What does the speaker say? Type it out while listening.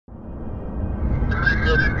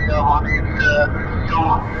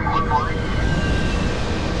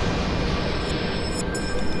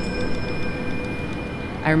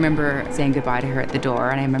I remember saying goodbye to her at the door,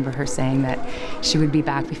 and I remember her saying that she would be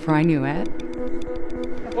back before I knew it.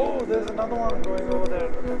 Oh, there's another one going over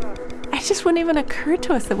there. It just wouldn't even occur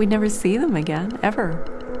to us that we'd never see them again, ever.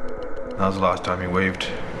 That was the last time he waved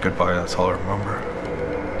goodbye, that's all I remember.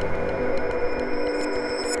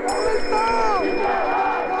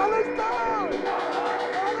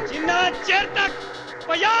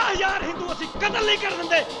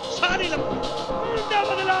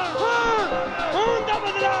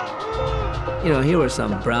 You know, here were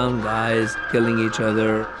some brown guys killing each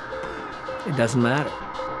other. It doesn't matter.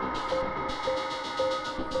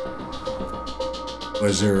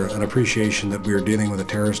 Was there an appreciation that we were dealing with a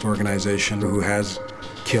terrorist organization who has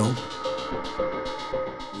killed?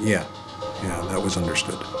 Yeah, that was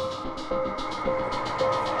understood.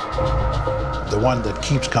 The one that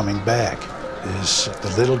keeps coming back is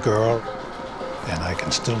the little girl, and I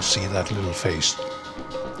can still see that little face.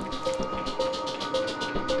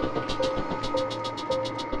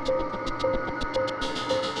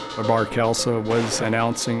 Kelsa was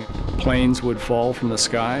announcing planes would fall from the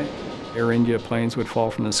sky. Air India planes would fall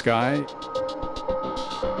from the sky.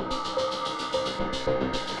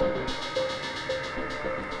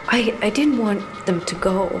 I didn't want them to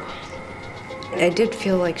go. I did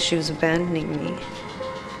feel like she was abandoning me.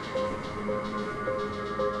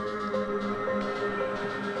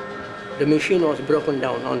 The machine was broken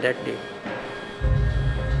down on that day.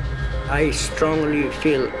 I strongly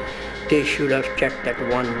feel they should have checked that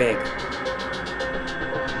one bag.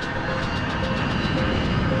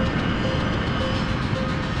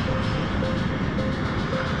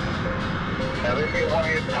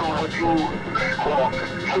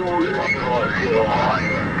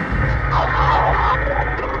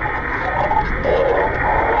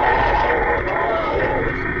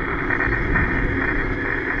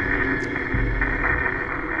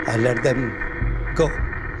 I let them go.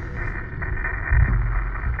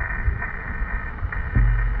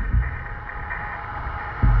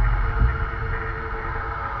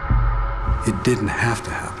 It didn't have to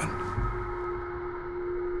happen.